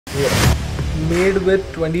Made with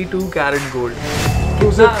 22 karat gold.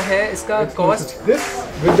 कितना है इसका cost? This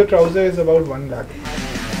with the trouser is about 1 lakh.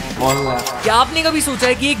 1 lakh. क्या आपने कभी सोचा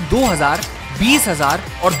है कि एक 2000, 20,000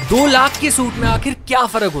 और 2 लाख के सूट में आखिर क्या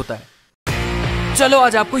फर्क होता है? चलो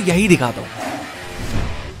आज आपको यही दिखाता हूँ।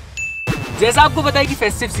 जैसा आपको पता है कि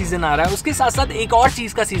फेस्टिव सीजन आ रहा है, उसके साथ साथ एक और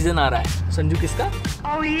चीज का सीजन आ रहा है। संजू किसका?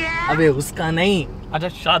 अबे उसका नहीं, अच्छा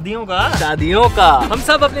शादियों का। शादियों का। हम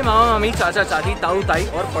सब अपने मामा मामी, चाचा चाची, ताऊ ताई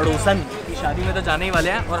और पड़ोसन की शादी में तो जाने ही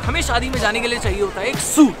वाले हैं, और हमें शादी में जाने के लिए चाहिए होता है एक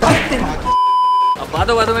सूट। अब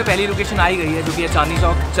बातों बातों में पहली लोकेशन आई गई है, जो कि है चांदनी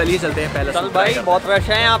चौक। चलिए चलते हैं पहले। चल भाई, बहुत रश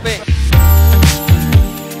है यहाँ पे।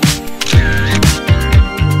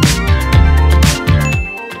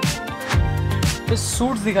 तो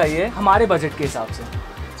सूट्स दिखाइए हमारे बजट के हिसाब से।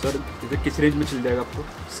 सर इसे किस रेंज में चल जाएगा आपको?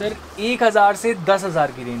 सर 1000 से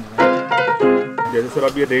 10,000 की रेंज में। जैसे सर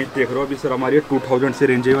आप ये रेंज देख रहे हो, अभी सर हमारी 2000 से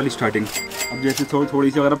रेंज है वाली स्टार्टिंग। अब जैसे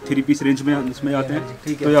थोड़ी सी अगर आप 3 पीस रेंज में इसमें आते हैं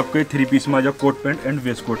तो ये आपको 3 पीस में आ जाए coat pant and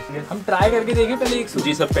waste coat. हम ट्राई करके देखें पहले एक सूट।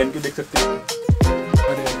 जी सर, पहन के देख सकते हैं।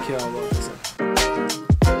 अरे क्या हुआ सर,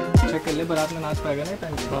 चेक कर ले, बारात में नाच पाएगा ना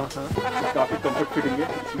पहन के? हाँ। काफ़ी कंफर्ट फिटिंग है,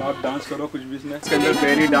 इसमें आप डांस करो कुछ भी, इसमें इसके अंदर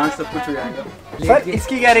बेरी डांस सब कुछ हो जाएगा। सर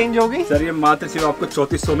इसकी क्या रेंज होगी? सर ये मात्र सिर्फ आपको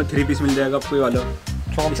 3400 में 3 पीस मिल जाएगा आपको ये वाला।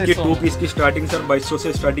 इसकी 2 पीस की स्टार्टिंग सर 2200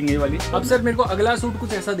 से स्टार्टिंग है वाली। अब सर मेरे को अगला सूट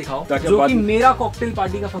कुछ ऐसा दिखाओ जो कि मेरा कॉकटेल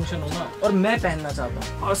पार्टी का फंक्शन हो ना, और मैं पहनना चाहता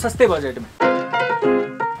हूँ और सस्ते बजट में।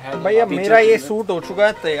 भैया मेरा ये सूट हो चुका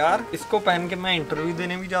है तैयार, इसको पहन के मैं इंटरव्यू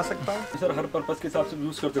देने भी जा सकता हूँ। सर हर पर्पस के हिसाब से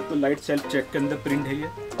यूज कर सकते हो। लाइट सेल्फ चेक के अंदर प्रिंट है ये।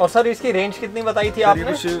 और सर इसकी रेंज कितनी बताई थी आपने?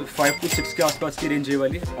 कुछ 5 to 6 के आसपास की रेंज है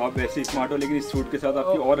वाली। आप वैसे स्मार्ट हो, लेकिन इस सूट के साथ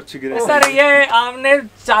आपकी और अच्छी गिरे। सर ये आपने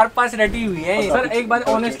 4-5 रटी हुई है। सर एक बात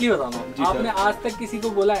ऑनेस्टली बताना, आपने आज तक किसी को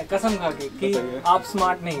बोला है कसम खा के कि आप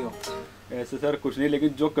स्मार्ट नहीं हो? ऐसे सर कुछ नहीं, लेकिन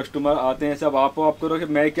जो कस्टमर आते हैं सब आप करो कि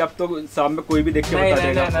मैं क्या, आप तो सामने कोई भी देख के बता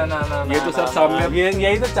देगा। ये तो सर सामने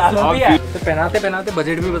यही तो चालू भी है। तो पहनाते पहनाते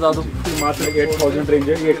बजट भी बता दो। मात्र 8000 रेंज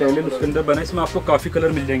है। ये इटालियन उसके अंदर बना है, इसमें आपको काफी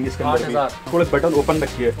कलर मिल जाएंगे। इसके अंदर थोड़े बटन ओपन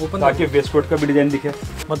रखिए ताकि वेस्ट कोट का भी डिजाइन दिखे।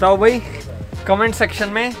 बताओ भाई कमेंट सेक्शन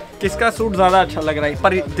में किसका सूट ज्यादा अच्छा लग रहा है,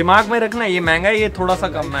 पर दिमाग में रखना ये महंगा है, ये थोड़ा सा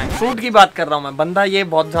कम महंगा। सूट की बात कर रहा हूँ मैं, बंदा ये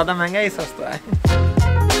बहुत ज्यादा महंगा है, ये सस्ता है।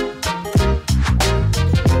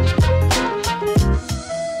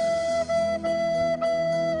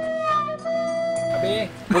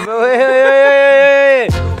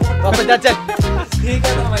 चल ठीक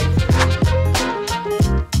है ना भाई।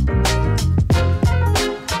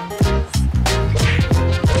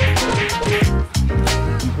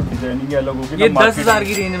 ये 10,000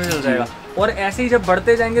 की रेंज में चल जाएगा, और ऐसे ही जब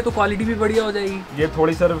बढ़ते जाएंगे तो क्वालिटी भी बढ़िया हो जाएगी। ये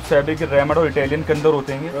थोड़ी सर फैब्रिक रेमंड और इटालियन के अंदर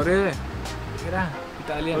होते हैं। अरे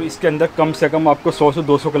इटालियन, तो इसके अंदर कम से कम आपको 100 से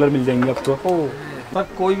 200 कलर मिल जाएंगे आपको। पर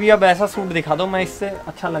कोई भी अब ऐसा सूट दिखा दो मैं इससे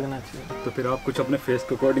अच्छा लगना चाहिए। तो फिर आप कुछ अपने फेस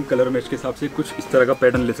के अकॉर्डिंग कलर मैच के हिसाब से कुछ इस तरह का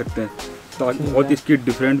पैटर्न ले सकते हैं। तो बहुत इसकी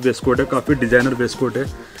डिफरेंट वेस्ट कोट है, काफ़ी डिजाइनर वेस्ट कोट है।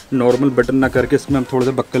 नॉर्मल बटन ना करके इसमें हम थोड़ा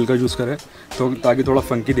सा बक्कल का यूज़ करें, तो ताकि थोड़ा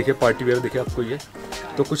फंकी दिखे, पार्टी वेयर दिखे आपको ये।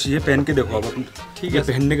 तो कुछ ये पहन के देखो आप अपने, ठीक है?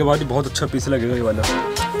 पहनने के बाद ही बहुत अच्छा पीस लगेगा ये वाला।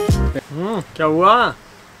 क्या हुआ,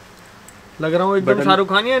 लग रहा हूँ एकदम शाहरुख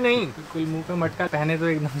खान या नहीं? बिल्कुल मुंह पे मटका पहने तो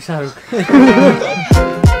एकदम शाहरुख।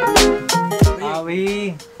 हाँ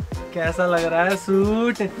भाई कैसा लग रहा है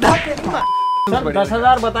सूट? सर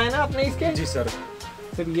 10,000 बताए ना आपने इसके? जी सर।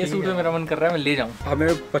 सर ये सूट में मेरा मन कर रहा है मैं ले जाऊं। हमें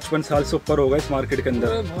 55 साल से ऊपर होगा इस मार्केट के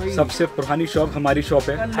अंदर। सबसे पुरानी शॉप हमारी शॉप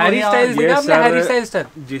है। हैरी स्टाइल्स देखा आपने? Harry styles sir.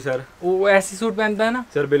 जी सर। वो ऐसी सूट पहनता है ना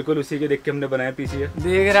सर? बिल्कुल उसी के देख के हमने बनाया पीस ये।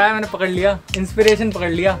 देख रहा है, मैंने पकड़ लिया, इंस्पिरेशन पकड़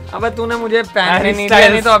लिया। अबे तूने मुझे पहनने नहीं दिया,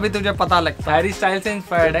 नहीं तो अभी तुझे पता लगता। हैरी स्टाइल से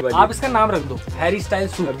इंस्पायर्ड है। आप इसका नाम रख दो, हैरी स्टाइल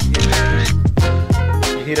सूट।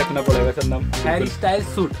 यही रखना पड़ेगा सर नाम, हैरी स्टाइल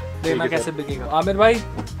सूट। देखना कैसे बिकेगा। आमिर भाई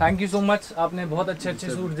थैंक यू सो मच, आपने बहुत अच्छे अच्छे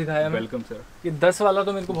सूट दिखाया। Welcome sir. ये 10 वाला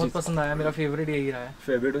तो मेरे को बहुत पसंद आया, मेरा फेवरेट यही रहा है।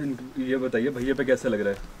 फेवरेट ये बताइए भैया पे कैसा लग रहा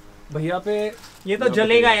है? भैया पे ये तो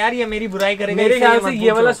जलेगा यार, ये मेरी बुराई करेगा। मेरे ख्याल से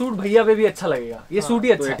ये वाला सूट भैया पे भी अच्छा लगेगा। ये सूट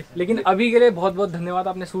ही अच्छा है। लेकिन अभी के लिए बहुत बहुत धन्यवाद,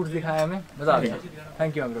 आपने सूट दिखाया हमें, मजा आ गया।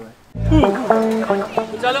 थैंक यू आमिर भाई।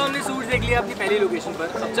 चलो हमने सूट देख लिया अपनी पहली लोकेशन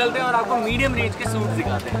पर, अब चलते हैं और आपको मीडियम रेंज के सूट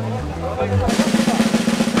दिखाते हैं।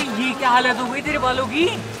 ये क्या हालत हो गई तेरे बालों की?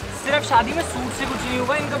 सिर्फ शादी में सूट से कुछ नहीं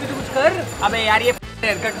होगा, इनका भी तो कुछ कर। अबे यार ये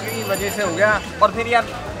हेयर कट की वजह से हो गया, और फिर यार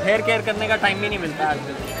हेयर केयर करने का टाइम भी नहीं मिलता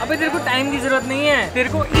आजकल। अबे तेरे को टाइम की जरूरत नहीं है, तेरे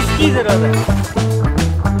को इसकी जरूरत है।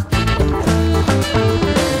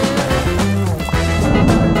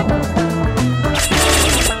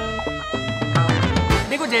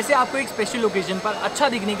 देखो जैसे आपको एक स्पेशल ओकेजन पर अच्छा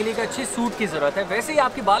दिखने के लिए एक अच्छे सूट की जरूरत है, वैसे ही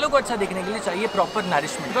आपके बालों को अच्छा दिखने के लिए चाहिए proper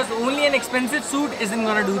nourishment. Because only an expensive suit isn't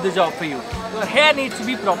gonna do the job for you. Your hair needs to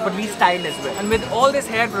be properly styled as well. And with all this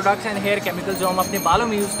hair products and hair chemicals जो हम अपने बालों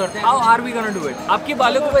में use करते हैं, how are we gonna do it? आपके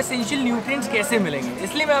बालों को essential nutrients कैसे मिलेंगे?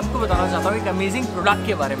 इसलिए मैं आपको बताना चाहता हूँ एक अमेजिंग प्रोडक्ट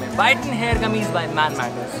के बारे में, Biotin Hair Gummies by Man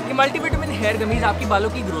Matters। ये मल्टीविटामिन हेयर गमीज आपकी बालों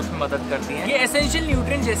की ग्रोथ में मदद करती हैं। ये एसेंशियल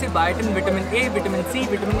न्यूट्रिएंट जैसे biotin, vitamin A, vitamin C,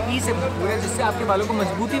 vitamin E से भरपूर है, जिससे आपके बालों को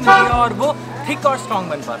मजबूती मिलती है और वो थिक और स्ट्रॉन्ग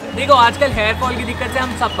बन पाते हैं। देखो आजकल हेयर फॉल की दिक्कत से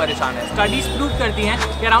हम सब परेशान हैं। स्टडीज प्रूव करती हैं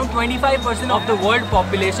कि around 25% of the world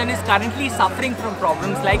population is currently suffering from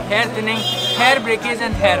problems like hair thinning, hair breakage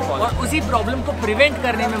and hair fall. और उसी प्रॉब्लम को प्रिवेंट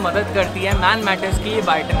करने में मदद करती है मैन मैटर्स की ये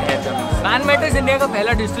biotin hair gummies. Man matters India का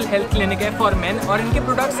पहला डिजिटल हेल्थ क्लिनिक है फॉर मेन, और इनके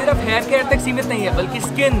प्रोडक्ट सिर्फ हेयर केयर तक सीमित नहीं है, बल्कि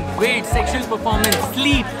skin, wait, sexual performance,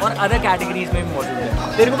 sleep और अदर कैटेगरीज में भी मौजूद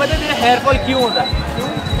है। तेरे को पता है तेरा हेयर फॉल क्यों होता है?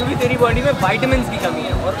 क्योंकि तेरी बॉडी में विटामिन्स की कमी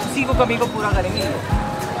है, और उसी को कमी को पूरा करेंगे।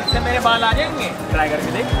 इससे मेरे बाल आ जाएंगे, ट्राई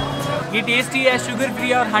करके देख। ये टेस्टी है, शुगर फ्री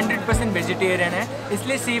है और 100% वेजिटेरियन है,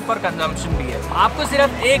 इसलिए सेफ फॉर कंजम्पशन भी है। आपको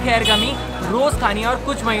सिर्फ एक हेयर गमी रोज खानी है और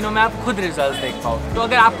कुछ महीनों में आप खुद रिजल्ट देख पाओ। तो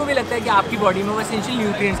अगर आपको भी लगता है कि आपकी बॉडी में वो एसेंशियल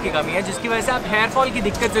न्यूट्रिएंट्स की कमी है, जिसकी वजह से आप हेयर फॉल की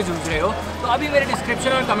दिक्कत से जूझ रहे हो, तो अभी मेरे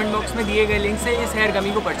डिस्क्रिप्शन और कमेंट बॉक्स में दिए गए लिंक से इस हेयर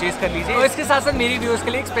गमी को परचेज कर लीजिए। और इसके साथ साथ मेरी व्यूअर्स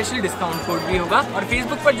के लिए एक स्पेशल डिस्काउंट कोड भी होगा, और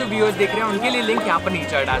फेसबुक पर जो व्यूअर्स देख रहे हैं उनके लिए लिंक यहाँ पर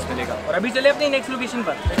नीचे अटैच मिलेगा। और अभी चले अपनी नेक्स्ट लोकेशन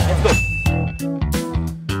पर, लेट्स गो।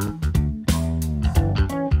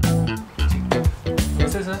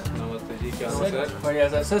 बढ़िया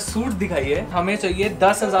सर, सूट दिखाइए। हमें चाहिए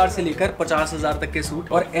 10,000 से लेकर 50,000 तक के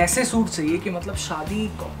सूट, और ऐसे सूट चाहिए कि मतलब शादी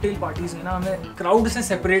कॉकटेल पार्टीज में ना हमें क्राउड से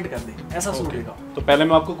सेपरेट कर दे, ऐसा सूट दिखाओ। तो पहले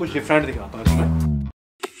मैं आपको कुछ डिफरेंट दिखाता हूँ इसमें।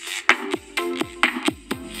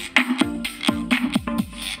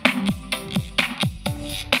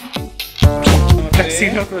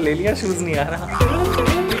 टक्सीडो तो ले लिया, शूज नहीं आ रहा।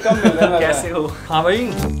 कैसे हो? हाँ भाई,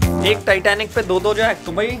 एक टाइटैनिक पे दो जैक।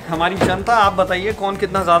 तो भाई हमारी जनता, आप बताइए कौन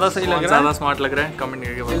कितना ज्यादा सही लग रहा है, ज्यादा स्मार्ट लग रहा है, कमेंट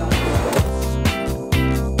करके बताओ।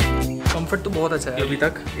 कंफर्ट तो बहुत अच्छा है अभी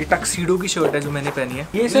तक। ये टक्सीडो की शर्ट है जो मैंने पहनी है।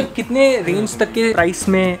 ये सर कितने रेंज तक के प्राइस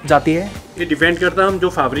में जाती है? ये डिपेंड करता है हम जो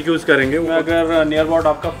फैब्रिक यूज करेंगे। अगर नियर अबाउट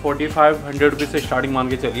आपका 4500 रुपीज से स्टार्टिंग मान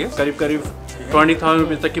के चलिए, करीब करीब 20,000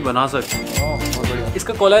 रुपीज तक की बना सकते हैं।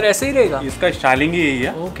 इसका कॉलर ऐसे ही रहेगा? इसका स्टाइलिंग ही यही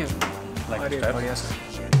है। ओके, बढ़िया सर।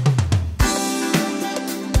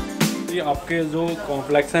 ये आपके जो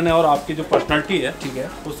कॉम्प्लेक्शन है और आपकी जो पर्सनालिटी है, ठीक है,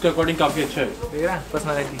 उसके अकॉर्डिंग काफी अच्छा है। तेरा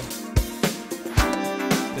पर्सनालिटी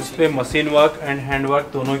इस पे machine work and hand work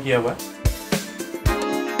दोनों किया हुआ है।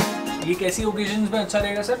 ये कैसी ओकेजन्स में अच्छा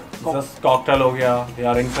रहेगा सर? कॉकटेल हो गया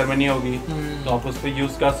या रिंग सेरेमनी होगी, तो आप उस पर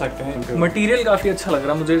यूज कर सकते हैं। मटेरियल काफी अच्छा लग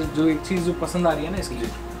रहा है मुझे। जो एक चीज जो पसंद आ रही है ना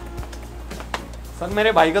इसकी, सर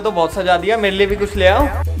मेरे भाई का तो बहुत सजा दिया, मेरे लिए भी कुछ ले आओ।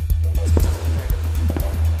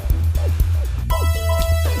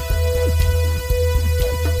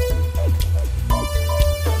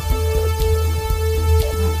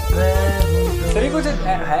 सर ये कुछ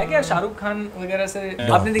है क्या शाहरुख खान वगैरह से?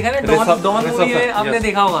 आपने देखा ना डॉन मूवी में, आपने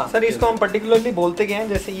देखा होगा। सर इसको हम पर्टिकुलरली बोलते क्या हैं,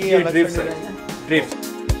 जैसे ये ड्रिफ्ट।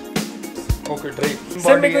 Okay, drift.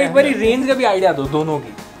 सर मेरे को एक बार रेंज का भी आइडिया दो दोनों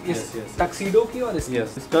की, इस टक्सीडो की और इसकी।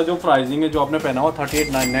 इसका जो प्राइसिंग है जो आपने पहना हुआ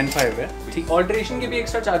 38,995 है। ठीक, ऑल्टरेशन के भी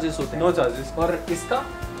एक्स्ट्रा चार्जेस होते हैं? No charges. और इसका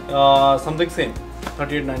समथिंग सेम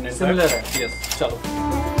 38,995 सिमिलर है। यस। चलो,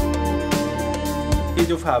 ये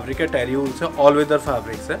जो फैब्रिक है टेरी वूल से ऑल वेदर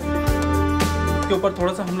फैब्रिक्स है। इसके ऊपर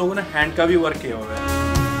थोड़ा सा हम लोगों ने हैंड का भी वर्क किया हुआ है,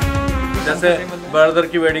 जैसे ब्रदर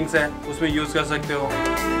की वेडिंग्स है उसमें यूज कर सकते हो,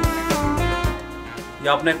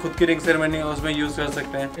 या अपने खुद की रिंग सेरेमनी है उसमें यूज कर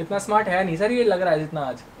सकते हैं। इतना स्मार्ट है नहीं सर ये लग रहा है जितना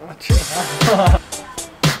आज। अच्छा।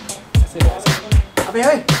 अबे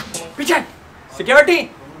ओए, पीछे सिक्योरिटी,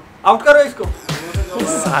 आउट करो इसको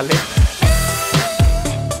साले।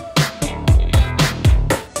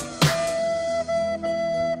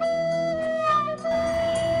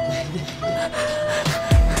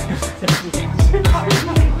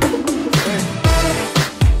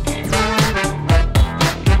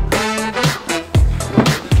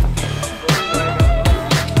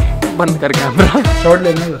 बंद कर कैमरा, शॉट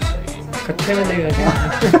लेना बस। कच्चे में लेगा क्या?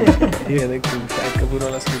 ये देख शायद कपूर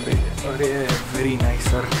वाला सूट है। अरे वेरी नाइस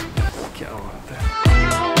सर, क्या बात है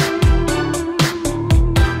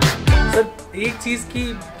सर। एक चीज की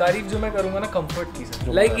तारीफ जो मैं करूंगा ना, कंफर्ट की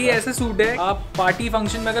सर। लाइक ये ऐसा सूट है, आप पार्टी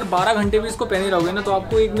फंक्शन में अगर 12 घंटे भी इसको पहने रहोगे ना, तो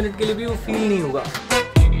आपको 1 मिनट के लिए भी वो फील नहीं होगा।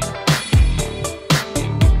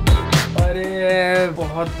 अरे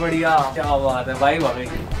बहुत बढ़िया, क्या बात है भाई भाई।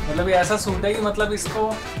 मतलब ये ऐसा सूट है कि मतलब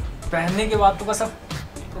इसको पहनने के बाद तो बस अब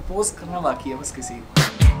प्रपोज करना बाकी है बस किसी को।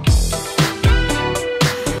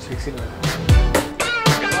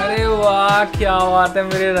 अरे वाह क्या बात है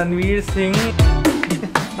मेरे रणवीर सिंह।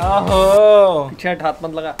 आहो पीछे हाथ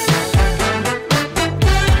मत लगा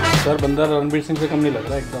सर, बंदा रणवीर सिंह से कम नहीं लग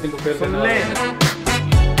रहा एकदम। सुन ले,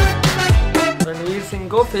 रणवीर सिंह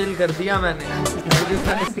को फेल कर दिया मैंने।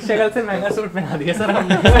 इसकी शक्ल से महंगा सूट पहना दिया सर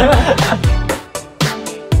हमने।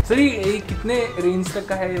 सर ये कितने रेंज तक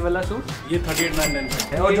का है ये वाला सूट? ये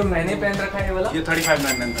 3899 है और जो मैंने पहन रखा है ये वाला? ये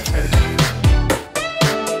 3599 तक है।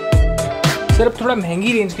 सर अब थोड़ा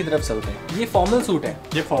महंगी रेंज की तरफ चलते हैं। ये फॉर्मल सूट है?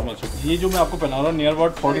 ये फॉर्मल सूट, ये जो मैं आपको पहना रहा हूँ नियर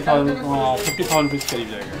अबाउट 50,000 रुपीज़ करीब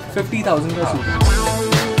जाएगा। 50,000 का सूट।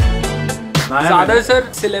 ज़्यादा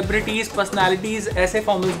सर सेलिब्रिटीज पर्सनालिटीज ऐसे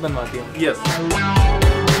फॉर्मल्स बनवाती हैं। यस।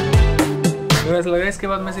 मुझे ऐसा लग रहा है इसके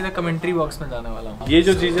बाद मैं सीधा कमेंट्री बॉक्स में जाने वाला हूँ। ये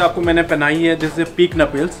जो चीज़ें आपको मैंने पहनाई है जैसे पीक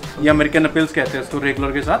नपिल्स या अमेरिकन नपिल्स कहते हैं इसको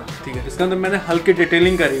रेगुलर के साथ, ठीक है। इसके अंदर मैंने हल्की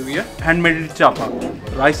डिटेलिंग करी हुई है, हैंडमेड चापा,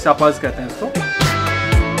 राइस चापास कहते हैं इसको।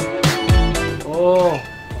 ओह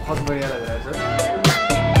बहुत बढ़िया लग रहा है सर,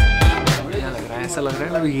 बढ़िया लग रहा है। ऐसा लग रहा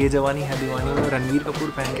है ना ये जवानी है दीवानी में रणवीर कपूर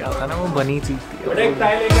पहन के आता ना, वो बनी चीज थी।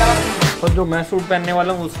 और जो मैं सूट पहनने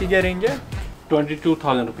वाला हूँ उसकी क्या रेंज है?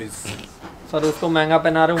 22,000 रुपीज़। सर उसको महंगा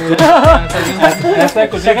पहना रहे हूँ। ऐसा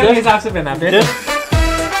कुछ शक्ल के हिसाब से पहनाते हैं।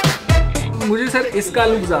 मुझे सर इसका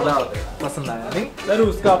लुक ज्यादा पसंद आया। नहीं सर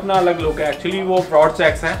उसका अपना अलग लुक है, एक्चुअली वो ब्रॉड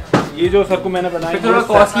चेक्स है। ये जो सर को मैंने बनाया है थोड़ा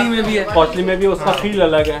कॉस्टली में भी है, कॉस्टली में भी उसका फील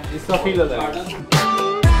अलग है, इसका फील अलग है।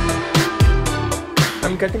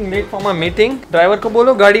 I'm getting late for my meeting. Driver को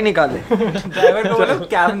बोलो गाड़ी निकाले। ड्राइवर को बोलो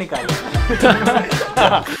कैब निकाले।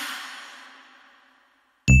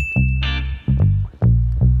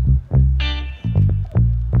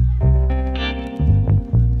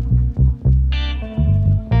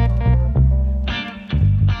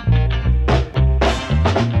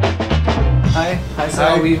 Hi sir,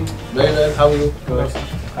 how are you? Very well, how are you? Good.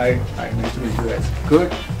 Hi, nice to meet you guys.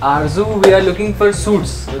 Good. Aarzoo, we are looking for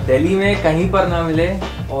suits. तो दिल्ली में कहीं पर ना मिले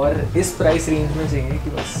और इस प्राइस रेंज में चाहिए कि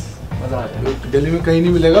बस मजा आ जाए। दिल्ली में कहीं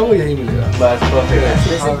नहीं मिलेगा, वो यहीं मिलेगा। बस परफेक्ट है।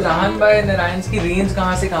 वैसे ब्राहन बाय नारायण्स की रेंज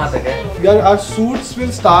कहाँ से कहाँ तक है? यार, our suits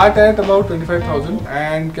will start at about 25,000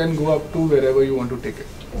 and can go up to wherever you want to take it.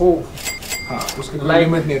 Oh. हाँ, उसके कोई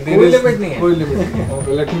लिमिट नहीं है। कोई लिमिट नहीं है। कोई लिमिट नहीं है।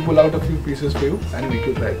 Okay, let me pull out a few pieces for you and make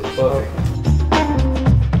you try this. Perfect.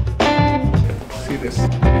 See this.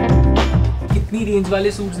 कितनी रेंज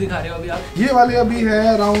वाले सूट्स दिखा रहे हो अभी आप? ये वाले अभी है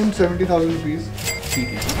around 70,000 rupees. ठीक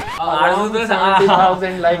है। आरजू तो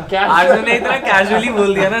 70,000 लाइक क्या? आरजू ने इतना कैजुअली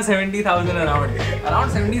बोल दिया ना 70,000 अराउंड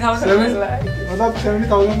 70,000 मतलब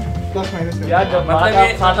 70,000 प्लस माइनस। यार जब मतलब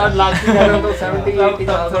ये 7-8 लाख की करो तो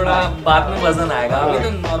 70-80,000 थोड़ा बाद में वजन आएगा, अभी तो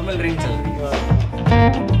नॉर्मल रेंज चल रही है।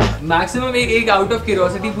 मैक्सिमम एक आउट ऑफ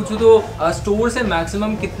क्यूरियोसिटी पूछूं तो स्टोर से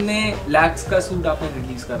मैक्सिमम कितने लैक्स का सूट आपने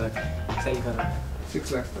रिलीज कर रखा है, सेल कर रखा है?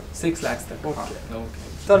 6 लाख तक। 6 लाख तक। ओके।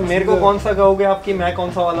 सर मेरे को कौन सा कहोगे आपकी, मैं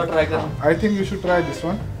कौन सा वाला ट्राई करूं? I think you should try this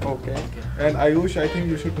one. Okay And Aayush, I think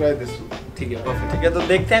you should try this suit. ठीक है, परफेक्ट। ठीक है, तो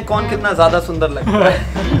देखते हैं कौन कितना ज्यादा सुंदर लगता है।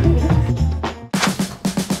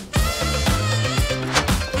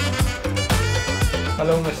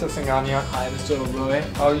 Hello mister Singhania. Hi mister Oberoi,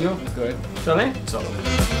 how are you? Good. चलें? चलो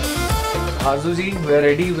आरजू जी, we are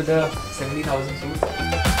ready with 70,000 suit.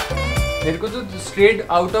 मेरे को तो straight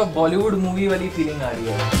out of Bollywood movie वाली फीलिंग आ रही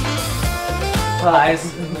है। हाय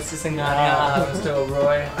mister Singhania, mister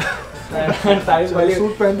Oberoi.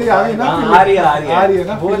 Suit पहनते ही आ रही है ना? आ रही है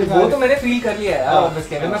ना? वो तो मैंने फील कर लिया है यार।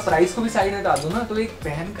 ऑब्वियसली अगर मैं प्राइस को भी साइड हटा दूं ना तो एक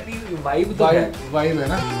पहन कर ही वाइब तो है। वाइब है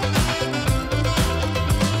ना?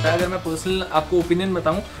 अगर मैं पर्सनल आपको ओपिनियन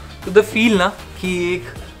बताऊं तो द फील ना कि एक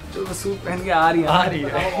जो सूट पहन के आ रही है।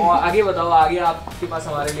 आगे बताओ, आगे आपके पास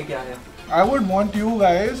हमारे लिए क्या है? I would want you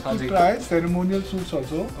guys हाँ to ji. try ceremonial suits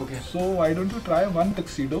also. Okay. So why don't you try one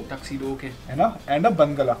tuxedo? Tuxedo के है ना? And a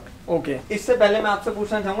bangala. ओके, इससे पहले मैं आपसे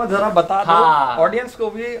पूछना चाहूंगा, जरा बता दो हाँ। ऑडियंस को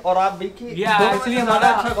भी और आप भी कि ये दोनों में एक्चुअली से हमारा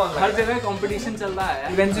ज्यादा अच्छा कौन हर लगा? जगह कंपटीशन चल रहा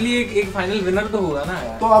है। इवेंचुअली एक फाइनल विनर तो होगा ना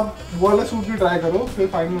यार। तो आप वो वाला सूट भी ट्राई करो, फिर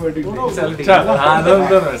फाइनल वर्डिक्ट। चल ठीक है। हाँ,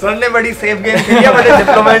 दोनों। सर ने बड़ी सेफ गेम खेली है, बड़े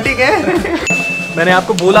डिप्लोमेटिक है। मैंने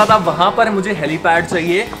आपको बोला था वहां पर मुझे हेलीपैड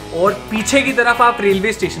चाहिए और पीछे की तरफ आप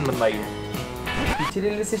रेलवे स्टेशन बनवाइए। पीछे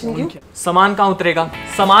रेलवे स्टेशन क्यों? सामान कहाँ उतरेगा?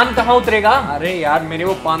 सामान कहाँ उतरेगा? अरे यार मेरे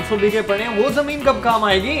वो 500 बीघे पड़े हैं, वो जमीन कब काम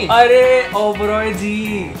आएगी? अरे ओबरॉय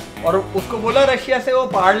जी, और उसको बोला रशिया से वो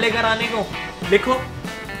पहाड़ लेकर आने को। लिखो,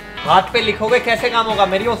 हाथ पे लिखोगे कैसे काम होगा?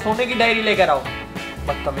 मेरी वो सोने की डायरी लेकर आओ।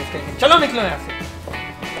 बदतमीज कहीं। चलो निकलो यहाँ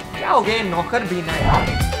से। क्या हो गया, नौकर भी ना यार।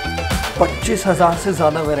 25,000 से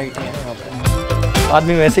ज्यादा वैरायटी है यहाँ पे,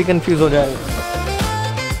 आदमी वैसे ही कंफ्यूज हो जाएगा।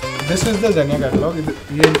 This is the Zillinie catalog.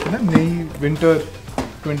 ये ना नई विंटर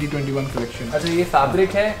 2021 collection. अच्छा ये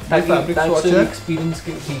फैब्रिक है ताकि fabric टच swatch है। एक्सपीरियंस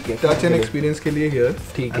के ठीक है Touch and experience के लिए here.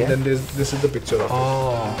 ठीक And है। then this is the picture of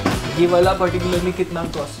it. ये वाला पर्टिकुलरली कितना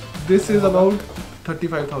cost? This is about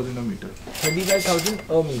 35,000 a meter. 35,000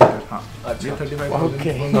 a meter। हाँ, अच्छा। ये 35,000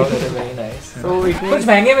 Okay, per meter. very nice. So कुछ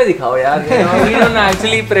महंगे में दिखाओ यार। We don't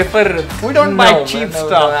actually prefer. We don't buy cheap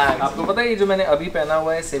stuff. आपको पता है ये जो मैंने अभी पहना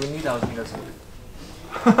हुआ है 70,000 का सूट।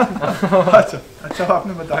 अच्छा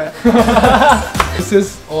आपने बताया। This is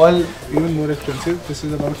all even more expensive. This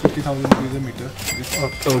is about 50,000 rupees a meter.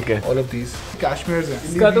 Okay. All of these cashmeres हैं।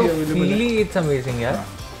 इसका तो available फील है। ही इट्स अमेजिंग यार।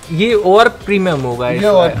 ये और प्रीमियम होगा ये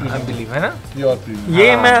और आई premium। बिलीव है ना? ये और premium।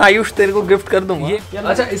 ये मैं आयुष तेरे को गिफ्ट कर दूंगा। ये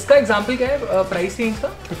अच्छा इसका एग्जांपल क्या है प्राइस रेंज का?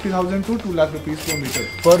 50,000 to 2 lakh rupees per meter.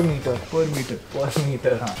 पर मीटर। Per meter. पर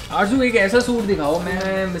मीटर। हाँ। आरजू एक ऐसा सूट दिखाओ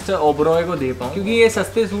मैं मिस्टर ओबरॉय को दे पाऊँ क्योंकि ये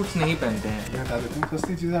सस्ते सूट्स नहीं पहनते हैं। ये हटा देते हैं,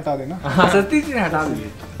 सस्ती चीजें हटा देना। हाँ सस्ती चीजें हटा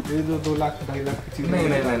दीजिए। ये जो 2 लाख 2.5 लाख की चीजें। नहीं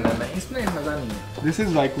इसमें मजा नहीं है। This is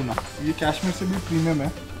Vaikuna. ये cashmere से भी प्रीमियम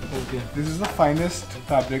है। Okay. This is the finest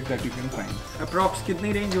fabric that you can find. Approx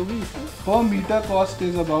कितनी रेंज होगी इसकी? Per meter cost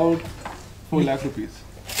is about 4 lakh rupees.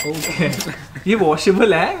 Okay. ये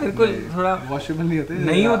वॉशेबल है मेरे को थोड़ा Washable नहीं होते।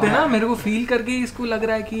 नहीं होते ना मेरे को फील करके इसको लग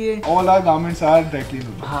रहा है कि ये All our garments are dry clean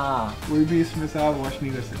होते हैं। हाँ कोई भी इसमें से आप वॉश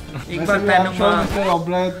नहीं कर सकते। एक बार पहनूंगा। मिस्टर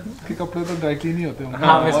ओबराय के कपड़े तो ड्राई क्लीन ही होते होंगे।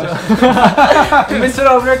 हाँ मिस्टर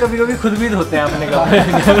ओबरॉय कभी खुद भी धोते हैं अपने कपड़े।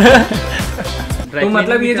 तो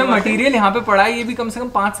मतलब ये जो मटेरियल यहाँ पे पड़ा है ये भी कम से कम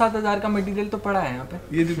 5-7 हज़ार का मटेरियल तो पड़ा है यहाँ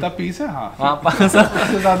पे। ये जितना पीस है हाँ। हाँ 5,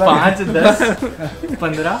 10,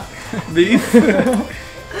 15, 20।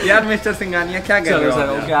 यार मिस्टर सिंघानिया क्या कर रहे चलो हो सर आप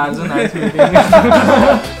ओके यार? आज नाइस मीटिंग।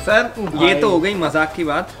 सर ये तो हो गई मजाक की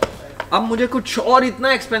बात। अब मुझे कुछ और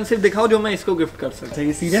इतना एक्सपेंसिव दिखाओ जो मैं इसको गिफ्ट कर सकता ये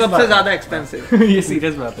हूँ। serious बात सबसे है। ज्यादा एक्सपेंसिव। ये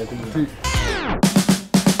सीरियस बात है ठीक है।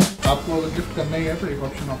 आपको अगर गिफ्ट करना ही है तो एक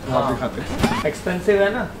ऑप्शन आपको आप दिखाते हैं। एक्सपेंसिव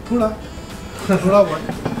है ना? थोड़ा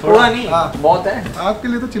बहुत। थोड़ा नहीं हाँ। बहुत है। आपके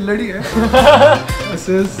लिए तो चिल्लड़ी है। This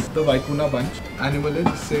is the Vaikuna bunch. Animal है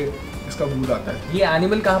जिससे इसका ब्लूड आता है। ये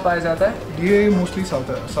एनिमल कहाँ पाया जाता है? ये mostly south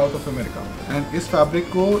of America and इस फैब्रिक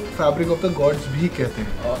को फैब्रिक ऑफ द गॉड्स भी कहते हैं।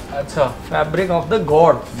 अच्छा fabric of the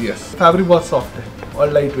God. Yes fabric बहुत सॉफ्ट है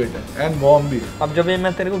और लाइट वेट है एंड वार्म भी है। अब जब ये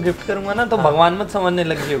मैं तेरे को गिफ्ट करूंगा ना तो भगवान मत समझने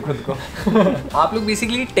लगी हो खुद को। आप लोग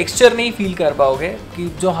बेसिकली टेक्सचर नहीं फील कर पाओगे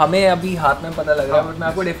कि जो हमें अभी हाथ में पता लग रहा है बट मैं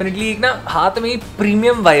आपको डेफिनेटली एक ना हाथ में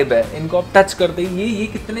प्रीमियम वाइब है इनको आप टच करते ही। ये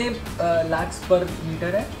कितने लाख्स पर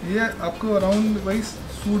मीटर है? ये आपको अराउंड वही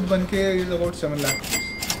सूट बन के इज अबाउट 7 लाख।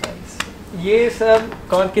 ये सब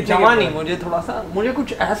कौन कितने जमा के नहीं मुझे थोड़ा सा मुझे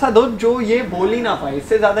कुछ ऐसा दो जो ये बोल ही ना पाए,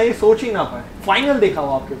 इससे ज्यादा ये सोच ही ना पाए। फाइनल देखा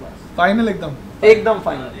हो आपके पास? फाइनल एकदम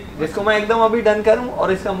फाइनल जिसको मैं एकदम अभी डन करूं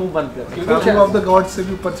और इसका मुंह बंद करूं। फैब्रिक ऑफ द गॉड्स से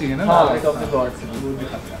भी ऊपर चाहिए ना। Fabric of the gods. वो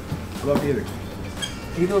दिखाते हैं। अब आप ये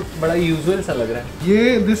देखो ये तो बड़ा यूजुअल सा लग रहा है।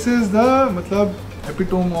 ये दिस इज द मतलब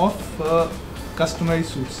एपिटोम ऑफ कस्टमाइज्ड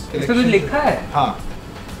सूट्स। इस पे कुछ लिखा है? हाँ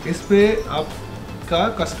इस पे आपका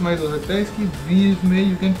कस्टमाइज हो सकता है। इसकी वील में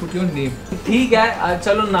you can put your name. ठीक है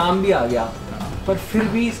चलो नाम भी आ गया पर फिर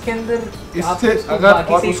भी इसके अंदर इससे अगर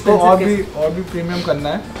और उसको और भी प्रीमियम करना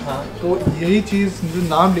है हाँ तो यही चीज जो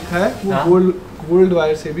नाम लिखा है वो हाँ? गोल्ड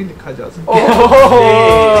वायर से भी लिखा जा सकता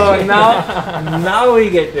है। Now we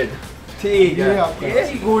get it. ठीक ये है आपका ये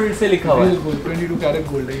गोल्ड से लिखा हुआ है। गोल्ड 22 कैरेट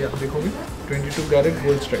गोल्ड है। ये आप देखोगे 22 कैरेट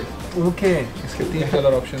गोल्ड स्ट्राइप। ओके इसके 3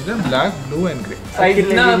 कलर ऑप्शंस हैं ब्लैक ब्लू एंड ग्रे।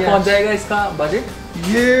 कितना पहुंच जाएगा इसका बजट?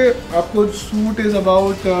 ये आपको suit is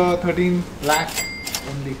about 13 lakh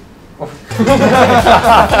only.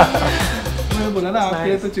 मैंने बोला ना आपके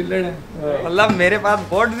लिए तो चिल्लड़ है। मतलब मेरे पास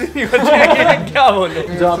बोर्ड भी नहीं बचे क्या बोलूं।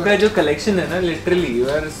 जो आपका जो कलेक्शन है ना literally you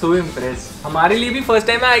are so impressed. हमारे लिए भी फर्स्ट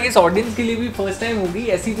टाइम है आई गेस ऑडियंस के लिए भी फर्स्ट टाइम होगी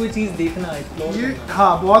ऐसी कोई चीज देखना एक्सप्लोर। ये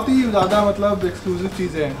हाँ बहुत ही ज्यादा मतलब एक्सक्लूसिव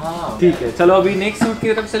चीजें हैं। हाँ ठीक है चलो अभी नेक्स्ट सूट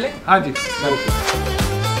की तरफ चले। हाँ जी।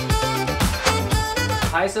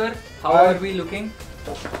 Hi sir how Hi. Are we looking?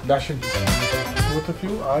 Dashing. Both of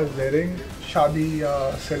you are wearing शादी या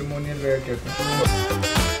ceremonial wear कहते हैं।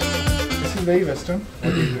 This is very western.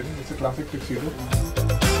 What he's wearing. It's a classic tuxedo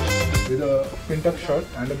with a pin-tuck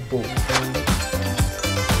shirt and a bow.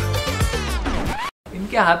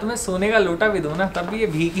 इनके हाथ में सोने का लोटा भी दो ना तब भी ये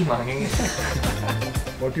भीख ही मांगेंगे।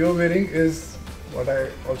 What you're wearing is what I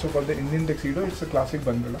also call the Indian tuxedo. It's a classic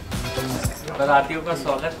bandana. बारातियों का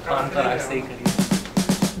स्वागत कान का राग से ही करिए।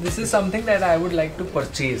 This is something that I would like to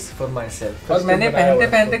purchase for myself. और मैंने पहनते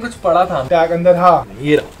पहनते कुछ पढ़ा था। Tag अंदर हाँ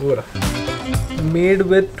ये रहा। वो रहा। Made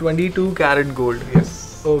with 22 carat gold. Yes.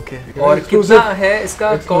 Okay और कितना है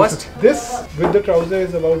इसका cost? This with the trouser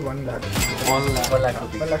is about 1 lakh. 1 lakh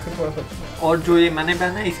rupees. 1 lakh से थोड़ा सा। और जो ये मैंने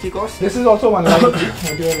पहना है इसकी cost? This is also 1 lakh rupees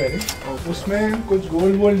what you are wearing. उसमें कुछ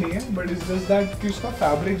गोल्ड वोल्ड नहीं है, बट इट्स जस्ट दैट कि उसका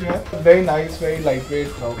फैब्रिक जो है very nice, very light weight.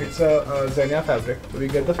 It's a Xenia fabric. We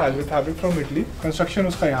get the fabric from Italy. Construction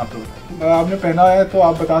उसका यहाँ पे होता है। आपने पहना है तो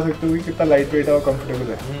आप बता सकते हो कि कितना लाइट वेट है और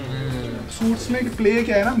कंफर्टेबल है। सूट्स में प्ले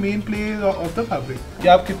क्या है ना, main play of the fabric, कि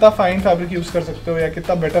आप कितना फाइन फैब्रिक यूज कर सकते हो या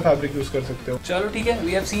कितना बेटर फैब्रिक यूज कर सकते हो। चलो ठीक है,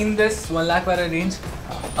 we have seen this 1 lakh वाला रेंज।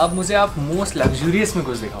 अब मुझे आप मोस्ट लग्जूरियस में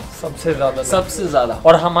कुछ दिखाओ। सबसे ज्यादा।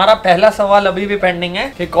 और हमारा पहला सवाल अभी भी पेंडिंग है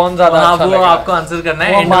कि कौन ज्यादा अच्छा वो आपको आंसर करना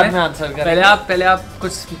है, बाद में आंसर करेंगे। पहले आप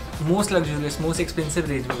कुछ most luxurious, most expensive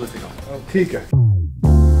range में कुछ दिखाओ। ठीक है,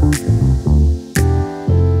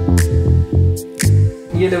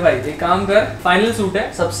 ये ले भाई, एक काम कर, फाइनल सूट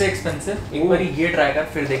है सबसे एक्सपेंसिव, एक बार ये ट्राई कर,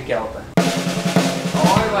 फिर देख क्या होता है।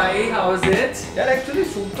 और भाई हाउ इज इट? यार एक्चुअली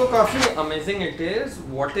सूट तो काफी amazing it is.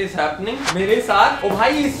 What is happening मेरे साथ? ओ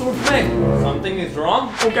भाई इस सूट में समथिंग इज रॉन्ग।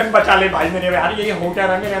 तू कैन बचा ले भाई मेरे यार, ये हो क्या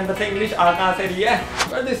रहा है मेरे अंदर से? इंग्लिश आ कहां से रही है?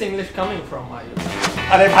 Where this English coming from Ayush?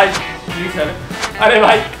 अरे भाई प्लीज हेल्प, अरे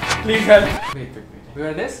भाई please help. Wait,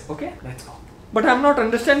 where this? Okay, let's go. But I am not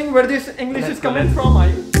understanding where this English is coming from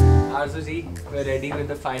Ayush. Aarzoo ji, we are ready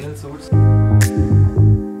with the final suits.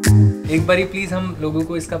 एक बारी please हम लोगों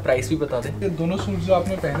को इसका price भी बता दें। ये दोनों सूट्स जो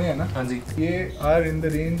आपने पहने हैं ना, हाँ जी, ये are in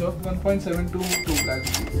the range of 1.7 to 2 lakh.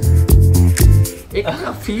 एक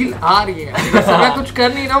फील आ रही है, वैसे मैं कुछ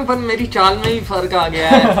कर नहीं रहा हूँ, पर मेरी चाल में ही फर्क आ गया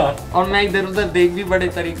है और मैं इधर उधर देख भी बड़े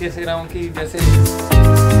तरीके से रहा हूँ कि जैसे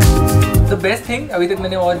द बेस्ट थिंग अभी तक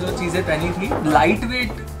मैंने और जो चीजें पहनी थी, लाइट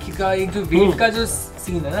वेट का एक जो वेट का जो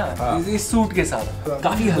सीन है ना, इस सूट के साथ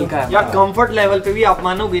काफी हल्का है। या कंफर्ट लेवल पे भी आप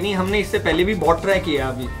मानोगे नहीं, हमने इससे पहले भी बहुत ट्राई किया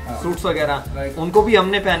अभी सूट्स वगैरह, उनको भी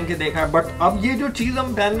हमने पहन के देखा है। बट अब ये जो चीज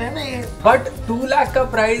हम पहन रहे हैं ना, ये बट 2 लाख का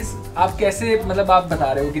प्राइस आप कैसे, मतलब आप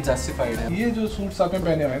बता रहे हो कि जस्टिफाइड है? ये जो सूट्स आपने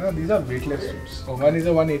पहने हुए हैं ना, these are weightless suits. One is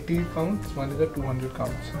a 180 pounds, one is a 200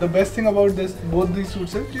 pounds. The best thing about this, both these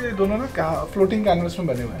suits है कि दोनों ना फ्लोटिंग कैनवस में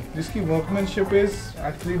बने हुए हैं, जिसकी वर्कमैनशिप इज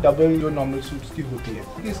एक्चुअली डबल जो नॉर्मल सूट्स की होती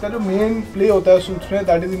है। इसका जो मेन प्ले होता है सूट्स में,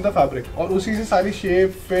 that is in the fabric, और उसी से सारी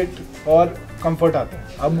शेप, फिट और कंफर्ट आता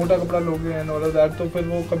है। अब मोटा कपड़ा लोगे एंड ऑल ऑफ दैट तो फिर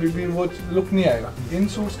वो कभी भी वो लुक नहीं आएगा। इन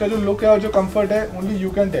सूट्स का जो लुक है और जो कंफर्ट है, only you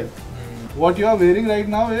can tell. What you are wearing right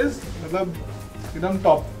now is मतलब एकदम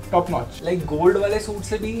टॉप नॉच। लाइक गोल्ड वाले सूट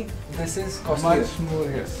से भी this is much more.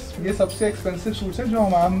 Yes, ये सबसे एक्सपेंसिव सूट्स है जो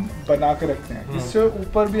हम बना के रखते हैं। इससे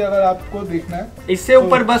ऊपर भी अगर आपको देखना है, इससे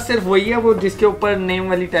ऊपर बस सिर्फ वही है वो जिसके ऊपर नेम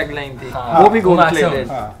वाली टैगलाइन थी, वो भी गोल्ड प्लेटेड,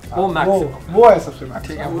 वो मैक्सिमम, वो है सबसे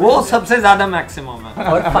मैक्सिमम, वो सबसे ज्यादा मैक्सिमम है।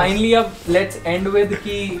 और फाइनली अब लेट्स एंड विद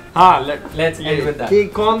की, हाँ लेट्स एंड विद दैट कि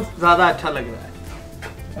कौन ज्यादा अच्छा लग रहा है।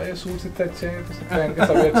 ये सूट्स इतने अच्छे हैं तो सब पहन के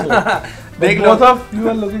सभी अच्छे लगते हैं। देख लो, both of you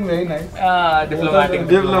are looking very nice.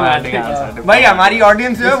 Diplomatic answer. भाई हमारी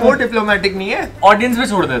ऑडियंस जो है वो डिप्लोमेटिक नहीं है, ऑडियंस पे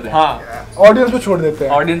छोड़ देते हैं। हाँ ऑडियंस पे छोड़ देते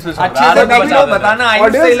हैं। ऑडियंस पे अच्छे से देख लो, बताना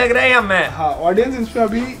आयुष सही लग रहा है या मैं। हाँ ऑडियंस इस पे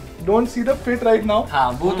अभी don't see the fit right now. हाँ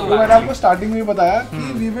वो तो मैंने आपको स्टार्टिंग में बताया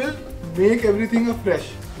कि we will make everything a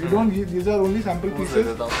fresh, we don't give, these are only sample pieces.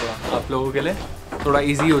 आप लोगों के लिए थोड़ा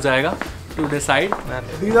इजी हो जाएगा to decide.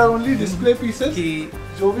 These are only display pieces कि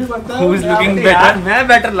जो भी बनता है Who is looking यार मैं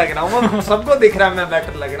बेटर लग रहा हूँ, सबको दिख रहा है मैं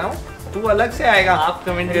बेटर लग रहा हूँ, तू अलग से आएगा। आप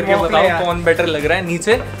कमेंट करके बताओ कौन बेटर लग रहा है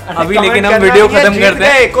नीचे। अभी comment लेकिन हम करना वीडियो नहीं है, खत्म जीत करते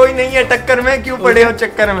हैं। गए, कोई नहीं है टक्कर में, क्यों पड़े हो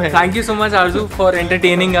चक्कर में। Thank you so much Aarzoo for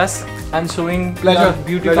entertaining us and showing Pleasure.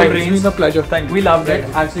 Beautiful Pleasure. Range. It's been a pleasure. Thank you. We loved it.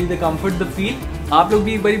 Actually the comfort, the feel. आप लोग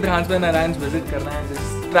भी एक बारी ब्रांच में नारायण विजिट करना है,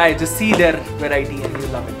 just try, just see their variety and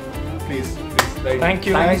you'll love it. Please Thank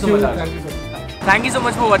you. Thank you so much. Thank you. Thank you so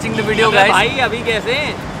much for watching the video guys. भाई अभी कैसे,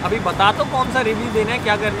 अभी बता तो कौन सा रिव्यू देना है,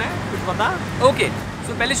 क्या करना है, कुछ बता। ओके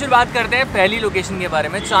सो पहले शुरुआत करते हैं पहली लोकेशन के बारे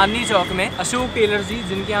में, चांदनी चौक में अशोक टेलर्स जी,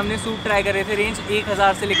 जिनके हमने सूट ट्राई करे थे। रेंज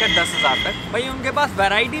 1000 से लेकर 10,000 तक। भाई उनके पास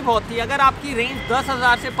वैरायटी बहुत थी। अगर आपकी रेंज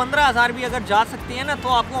 10,000 से 15,000 भी अगर जा सकती है ना, तो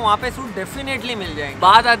आपको वहाँ पे सूट डेफिनेटली मिल जाएंगे।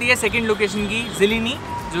 बात आती है सेकंड लोकेशन की, जिलिनी,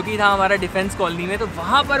 जो कि था हमारा डिफेंस कॉलोनी में। तो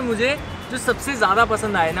वहाँ पर मुझे जो सबसे ज़्यादा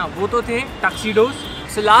पसंद आए ना, वो तो थे टक्सीडोज।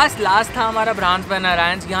 सो लास्ट था हमारा ब्रांच में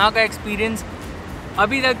नारायण। यहाँ का एक्सपीरियंस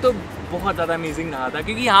अभी तक तो बहुत ज़्यादा अमेजिंग रहा था,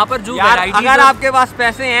 क्योंकि यहाँ पर जो वैरायटी, अगर आपके पास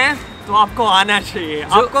पैसे हैं तो आपको आना चाहिए,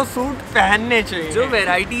 आपको सूट पहनने चाहिए। जो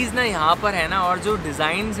वेराइटीज़ ना यहाँ पर है ना, और जो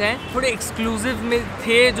डिज़ाइंस हैं थोड़े एक्सक्लूसिव में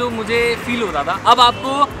थे, जो मुझे फील होता था। अब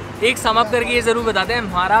आपको एक सम अप करके ये ज़रूर बताते हैं,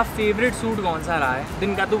 हमारा फेवरेट सूट कौन सा रहा है।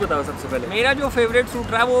 दिन का तू बताओ सबसे पहले। मेरा जो फेवरेट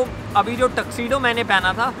सूट रहा है वो अभी जो टक्सीडो मैंने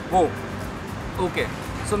पहना था वो। ओके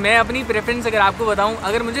सो मैं अपनी प्रेफरेंस अगर आपको बताऊँ,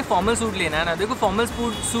 अगर मुझे फॉर्मल सूट लेना है ना, देखो फॉर्मल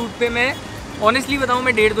सूट पे मैं ऑनेस्टली बताऊँ,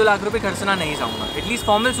 मैं 1.5-2 लाख रुपए खर्चना नहीं चाहूँगा। एटलीस्ट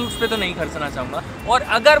फॉर्मल सूट्स पे तो नहीं खर्चना चाहूँगा। और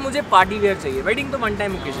अगर मुझे पार्टी वेयर चाहिए, वेडिंग तो वन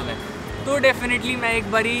टाइम ओकेजन है, तो डेफिनेटली मैं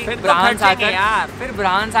एक बारी फिर तो ब्राहन खर्चेंगे साकर यार। फिर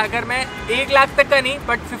ब्राहन साकर में 1 लाख तक का नहीं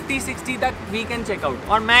बट 50-60 तक वी कैन चेकआउट।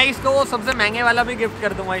 और मैं इसको वो सबसे महंगे वाला भी गिफ्ट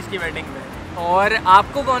कर दूंगा इसकी वेडिंग में। और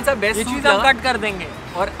आपको कौन सा बेस्ट ये सूट चीज़ हम लगा कट कर देंगे।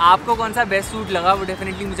 और आपको कौन सा बेस्ट सूट लगा वो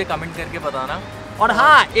डेफिनेटली मुझे कमेंट करके बताना। और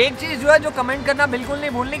हाँ, एक चीज जो है जो कमेंट करना बिल्कुल नहीं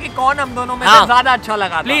भूलनी कि कौन हम दोनों में हाँ। से ज्यादा अच्छा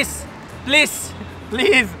लगा। प्लीज प्लीज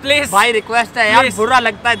प्लीज प्लीज भाई रिक्वेस्ट है यार, Please. बुरा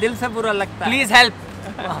लगता है, दिल से बुरा लगता है। Please help.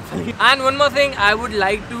 And one more thing, I would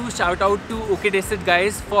like to shout out to 𝗭𝗶𝗰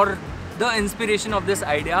guys for the inspiration of this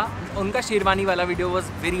idea. उनका शेरवानी वाला वीडियो was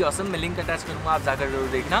very awesome. मैं लिंक अटैच करूंगा, आप जाकर जरूर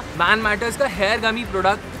देखना। Man Matters का हेयर गमी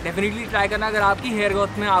प्रोडक्ट डेफिनेटली ट्राई करना अगर आपकी हेयर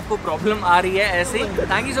ग्रोथ में आपको प्रॉब्लम आ रही है ऐसे।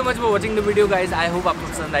 Thank you so much for watching the video guys. I hope आपको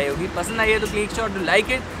पसंद आई होगी। पसंद आई है तो please sure to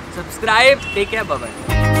like it, subscribe. Take care, bye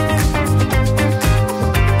bye.